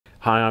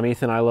Hi, I'm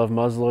Ethan. I love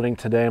muzzleloading.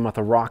 Today I'm at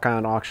the Rock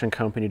Island Auction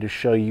Company to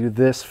show you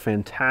this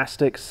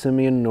fantastic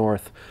Simeon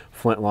North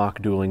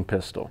Flintlock dueling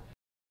pistol.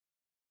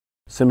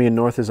 Simeon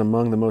North is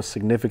among the most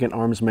significant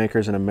arms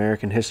makers in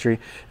American history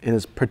and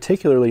is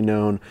particularly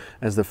known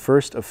as the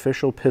first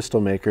official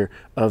pistol maker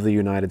of the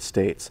United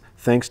States,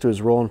 thanks to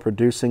his role in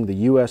producing the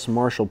U.S.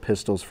 Marshall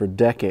pistols for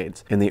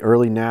decades in the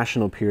early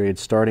national period,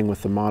 starting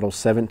with the model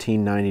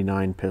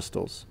 1799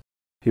 pistols.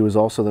 He was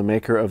also the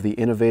maker of the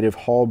innovative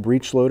Hall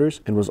breech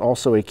loaders and was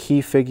also a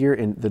key figure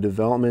in the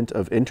development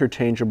of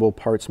interchangeable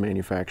parts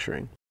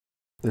manufacturing.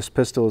 This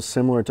pistol is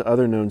similar to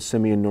other known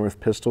Simeon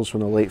North pistols from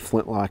the late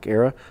Flintlock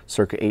era,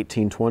 circa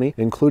 1820,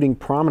 including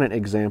prominent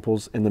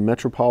examples in the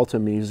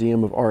Metropolitan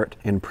Museum of Art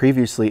and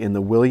previously in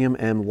the William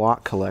M.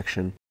 Locke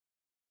collection.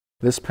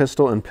 This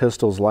pistol and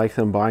pistols like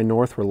them by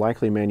North were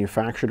likely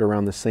manufactured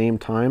around the same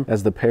time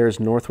as the pairs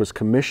North was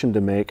commissioned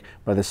to make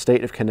by the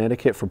state of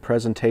Connecticut for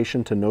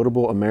presentation to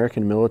notable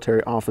American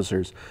military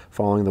officers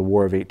following the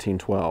War of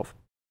 1812.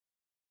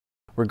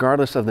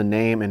 Regardless of the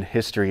name and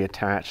history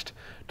attached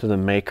to the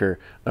maker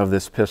of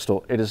this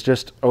pistol, it is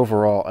just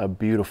overall a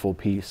beautiful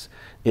piece.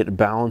 It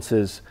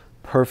balances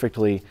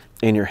perfectly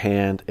in your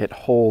hand. It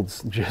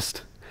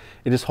just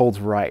holds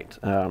right.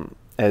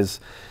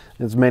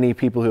 As many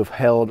people who have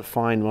held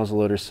fine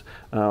muzzleloaders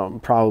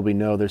probably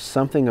know, there's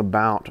something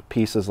about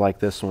pieces like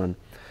this one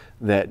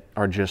that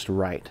are just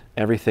right.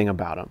 Everything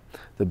about them.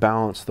 The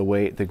balance, the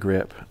weight, the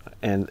grip,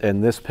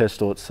 and this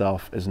pistol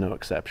itself is no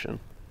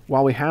exception.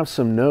 While we have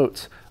some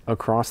notes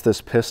across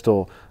this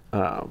pistol,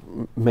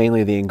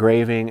 mainly the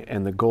engraving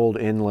and the gold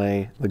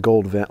inlay, the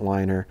gold vent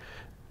liner,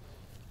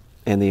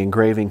 and the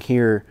engraving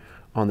here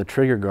on the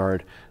trigger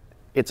guard,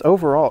 it's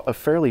overall a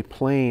fairly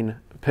plain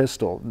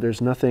pistol.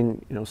 There's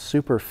nothing,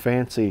 super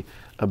fancy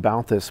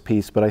about this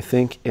piece, but I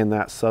think in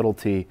that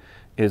subtlety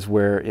is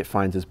where it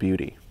finds its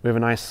beauty. We have a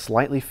nice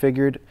slightly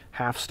figured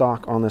half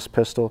stock on this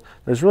pistol.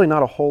 There's really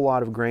not a whole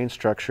lot of grain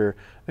structure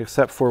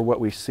except for what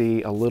we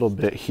see a little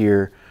bit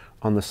here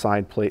on the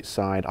side plate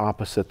side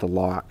opposite the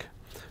lock.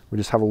 We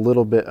just have a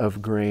little bit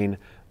of grain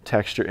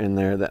texture in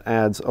there that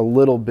adds a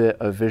little bit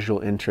of visual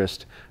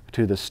interest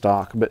to the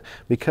stock. But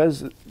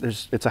because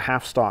it's a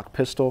half stock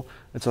pistol,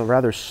 it's a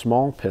rather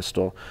small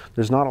pistol,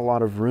 there's not a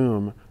lot of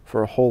room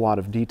for a whole lot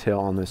of detail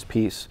on this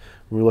piece.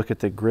 When we look at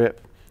the grip,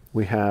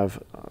 we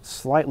have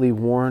slightly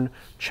worn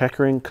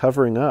checkering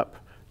covering up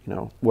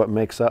what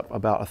makes up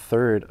about a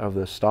third of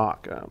the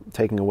stock,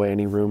 taking away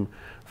any room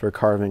for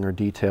carving or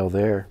detail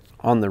there.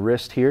 On the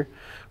wrist here,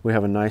 we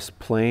have a nice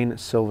plain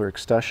silver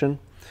escutcheon,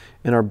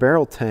 and our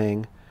barrel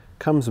tang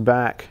comes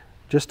back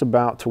just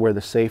about to where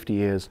the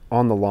safety is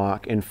on the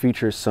lock and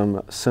features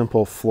some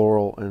simple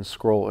floral and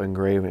scroll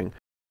engraving.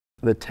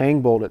 The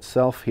tang bolt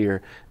itself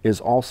here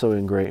is also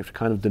engraved,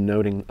 kind of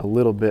denoting a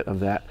little bit of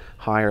that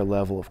higher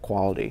level of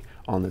quality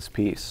on this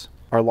piece.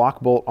 Our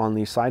lock bolt on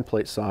the side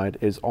plate side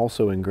is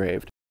also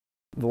engraved.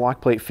 The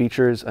lock plate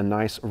features a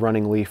nice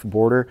running leaf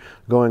border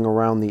going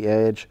around the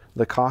edge.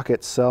 The cock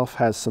itself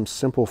has some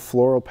simple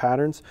floral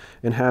patterns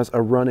and has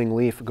a running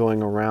leaf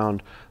going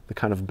around the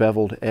kind of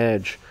beveled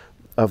edge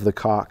of the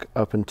cock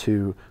up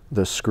into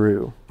the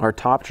screw. Our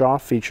top jaw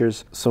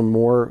features some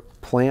more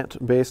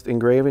plant-based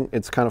engraving.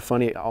 It's kind of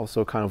funny, it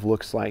also kind of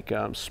looks like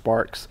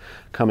sparks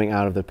coming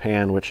out of the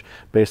pan, which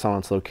based on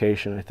its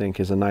location I think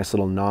is a nice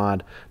little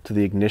nod to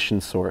the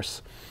ignition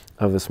source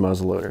of this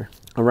muzzleloader.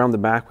 Around the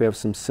back we have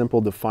some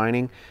simple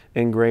defining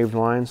engraved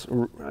lines,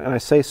 and I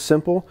say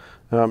simple,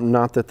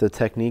 not that the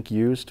technique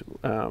used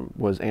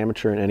was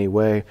amateur in any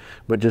way,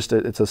 but just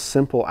it's a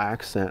simple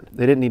accent.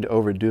 They didn't need to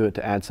overdo it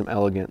to add some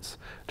elegance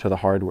to the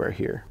hardware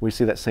here. We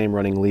see that same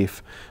running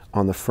leaf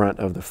on the front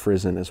of the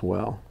frizzen as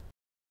well.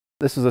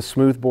 This is a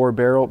smooth bore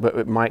barrel, but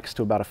it mics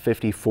to about a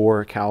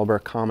 54 caliber,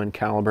 common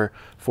caliber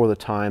for the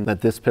time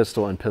that this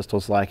pistol and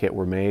pistols like it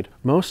were made.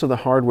 Most of the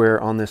hardware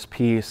on this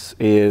piece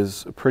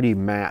is pretty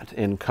matte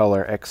in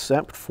color,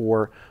 except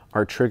for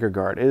our trigger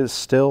guard. It is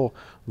still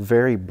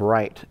very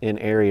bright in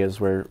areas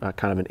where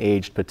kind of an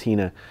aged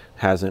patina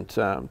hasn't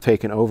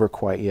taken over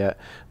quite yet.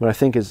 What I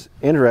think is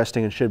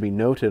interesting and should be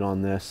noted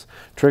on this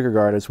trigger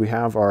guard is we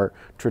have our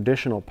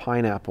traditional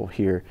pineapple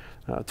here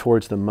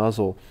towards the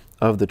muzzle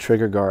of the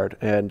trigger guard,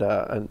 and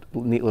a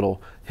neat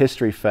little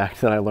history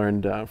fact that I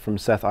learned from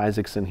Seth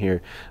Isaacson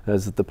here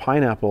is that the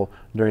pineapple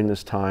during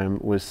this time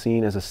was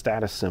seen as a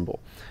status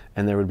symbol,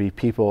 and there would be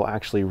people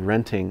actually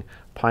renting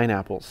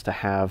pineapples to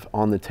have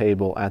on the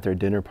table at their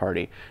dinner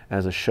party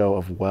as a show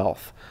of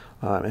wealth.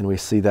 And we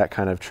see that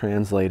kind of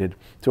translated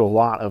to a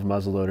lot of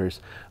muzzleloaders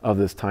of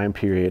this time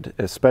period,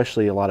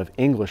 especially a lot of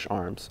English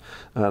arms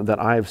that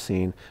I've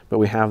seen. But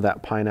we have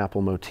that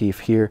pineapple motif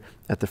here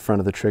at the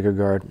front of the trigger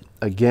guard.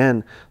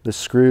 Again, the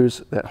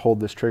screws that hold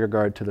this trigger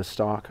guard to the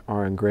stock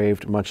are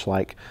engraved much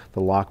like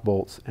the lock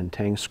bolts and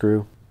tang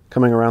screw.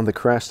 Coming around the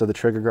crest of the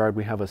trigger guard,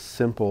 we have a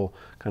simple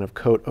kind of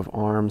coat of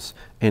arms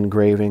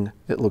engraving.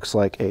 It looks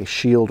like a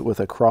shield with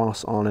a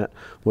cross on it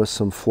with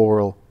some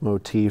floral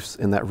motifs,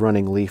 and that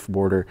running leaf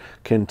border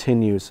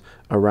continues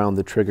around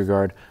the trigger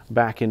guard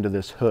back into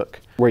this hook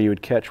where you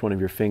would catch one of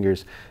your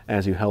fingers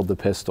as you held the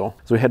pistol.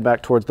 As we head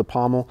back towards the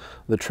pommel,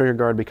 the trigger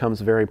guard becomes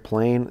very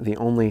plain, the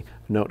only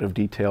note of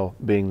detail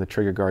being the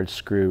trigger guard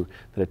screw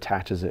that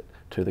attaches it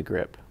to the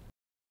grip.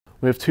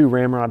 We have two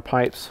ramrod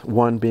pipes,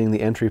 one being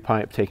the entry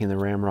pipe taking the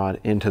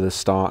ramrod into the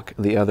stock,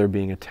 the other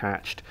being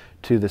attached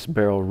to this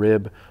barrel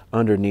rib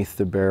underneath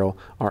the barrel.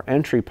 Our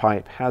entry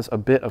pipe has a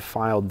bit of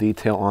filed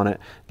detail on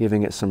it,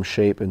 giving it some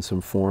shape and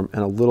some form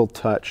and a little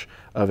touch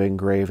of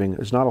engraving.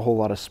 There's not a whole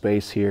lot of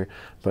space here,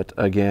 but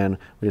again,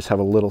 we just have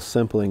a little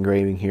simple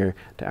engraving here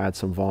to add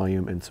some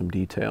volume and some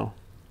detail.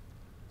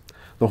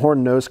 The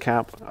horn nose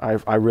cap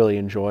I really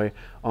enjoy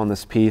on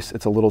this piece.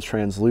 It's a little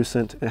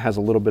translucent. It has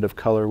a little bit of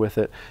color with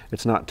it.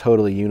 It's not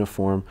totally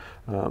uniform.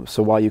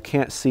 So while you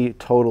can't see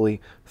totally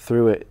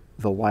through it,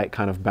 the light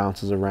kind of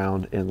bounces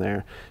around in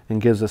there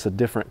and gives us a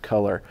different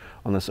color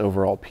on this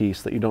overall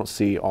piece that you don't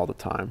see all the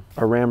time.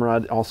 Our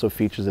ramrod also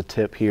features a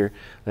tip here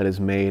that is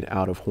made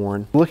out of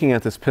horn. Looking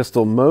at this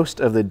pistol,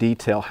 most of the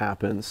detail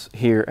happens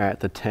here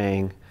at the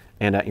tang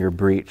and at your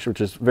breech, which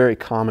is very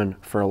common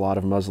for a lot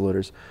of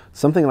muzzleloaders.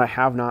 Something that I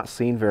have not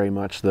seen very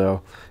much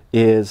though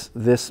is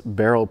this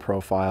barrel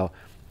profile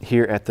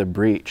here at the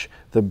breech.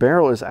 The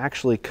barrel is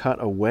actually cut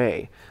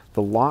away.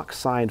 The lock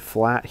side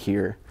flat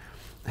here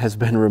has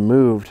been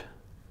removed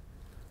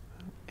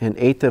an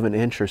 1/8 of an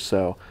inch or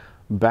so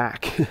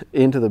back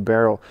into the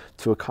barrel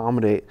to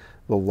accommodate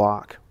the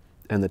lock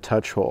and the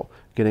touch hole,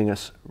 getting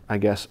us, I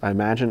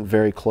imagine,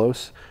 very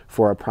close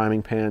for our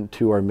priming pan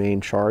to our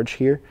main charge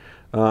here.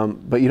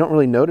 But you don't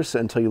really notice it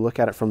until you look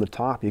at it from the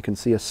top. You can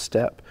see a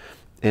step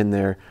in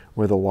there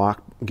where the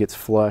lock gets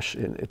flush,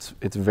 and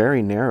it's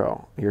very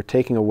narrow. You're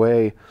taking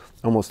away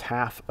almost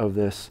half of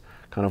this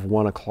kind of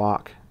 1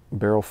 o'clock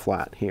barrel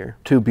flat here.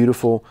 Two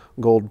beautiful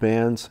gold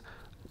bands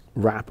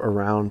wrap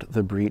around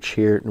the breech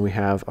here, and we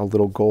have a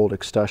little gold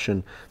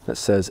extension that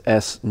says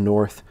S.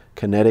 North,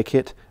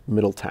 Connecticut,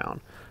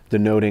 Middletown,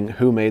 denoting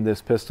who made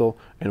this pistol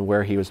and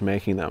where he was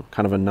making them.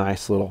 Kind of a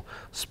nice little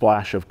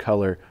splash of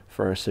color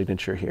for our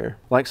signature here.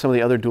 Like some of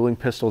the other dueling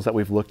pistols that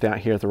we've looked at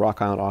here at the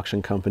Rock Island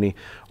Auction Company,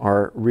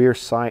 our rear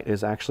sight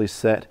is actually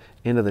set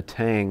into the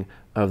tang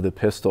of the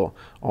pistol.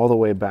 All the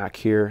way back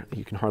here,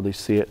 you can hardly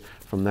see it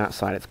from that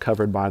side. It's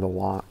covered by the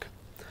lock.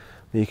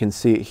 You can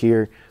see it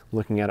here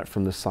looking at it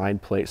from the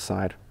side plate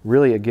side.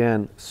 Really,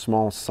 again,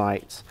 small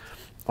sights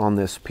on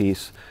this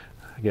piece.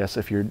 I guess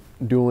if you're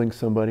dueling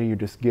somebody, you're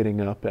just getting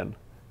up and,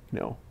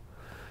 you know,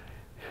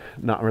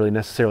 not really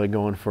necessarily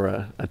going for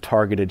a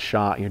targeted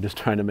shot. You're just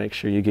trying to make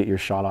sure you get your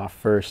shot off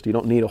first. You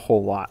don't need a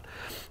whole lot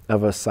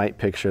of a sight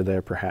picture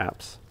there,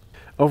 perhaps.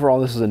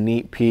 Overall, this is a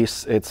neat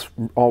piece. It's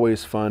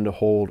always fun to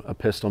hold a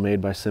pistol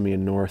made by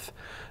Simeon North.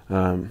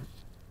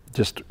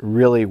 Just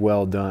really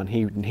well done.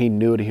 He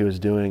knew what he was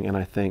doing, and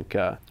I think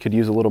could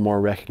use a little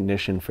more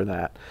recognition for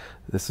that.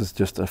 This is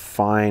just a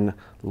fine,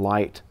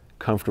 light,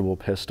 comfortable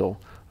pistol,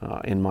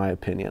 in my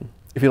opinion.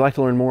 If you'd like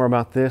to learn more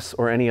about this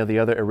or any of the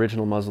other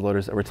original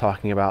muzzleloaders that we're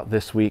talking about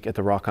this week at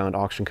the Rock Island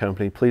Auction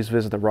Company, please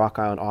visit the Rock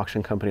Island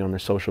Auction Company on their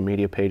social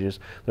media pages.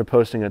 They're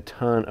posting a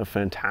ton of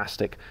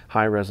fantastic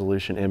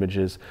high-resolution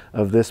images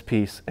of this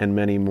piece and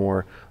many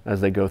more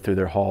as they go through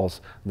their hauls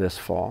this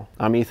fall.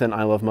 I'm Ethan.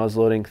 I love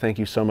muzzleloading. Thank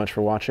you so much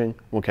for watching.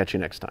 We'll catch you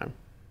next time.